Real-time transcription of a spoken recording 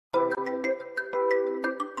Three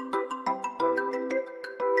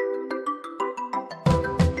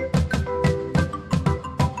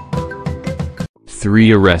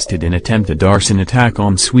arrested in attempted arson attack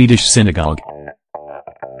on Swedish synagogue.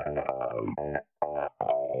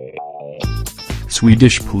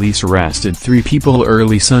 Swedish police arrested 3 people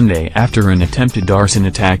early Sunday after an attempted arson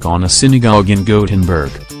attack on a synagogue in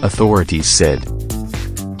Gothenburg, authorities said.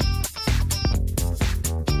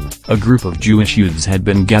 A group of Jewish youths had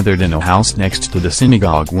been gathered in a house next to the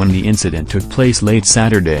synagogue when the incident took place late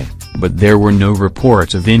Saturday, but there were no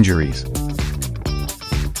reports of injuries.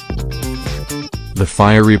 The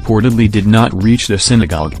fire reportedly did not reach the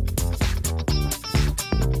synagogue.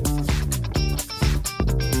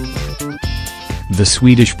 The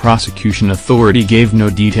Swedish prosecution authority gave no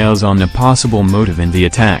details on the possible motive in the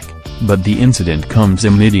attack, but the incident comes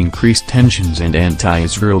amid increased tensions and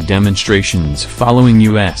anti-Israel demonstrations following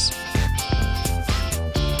U.S.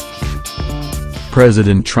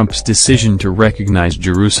 President Trump's decision to recognize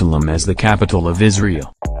Jerusalem as the capital of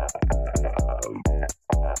Israel.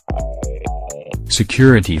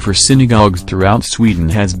 Security for synagogues throughout Sweden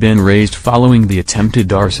has been raised following the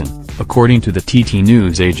attempted arson, according to the TT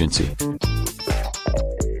news agency.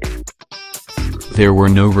 There were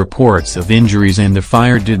no reports of injuries and the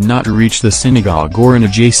fire did not reach the synagogue or an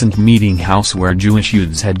adjacent meeting house where Jewish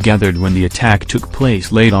youths had gathered when the attack took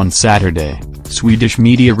place late on Saturday, Swedish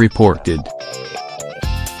media reported.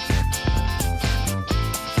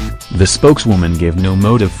 The spokeswoman gave no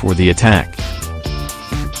motive for the attack.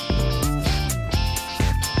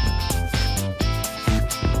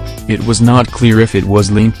 It was not clear if it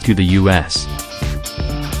was linked to the U.S.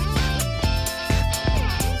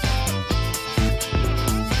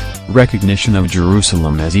 recognition of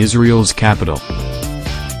Jerusalem as Israel's capital.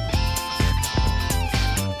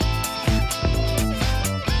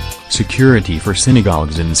 Security for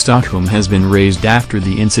synagogues in Stockholm has been raised after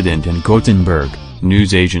the incident in Gothenburg,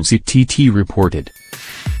 news agency TT reported.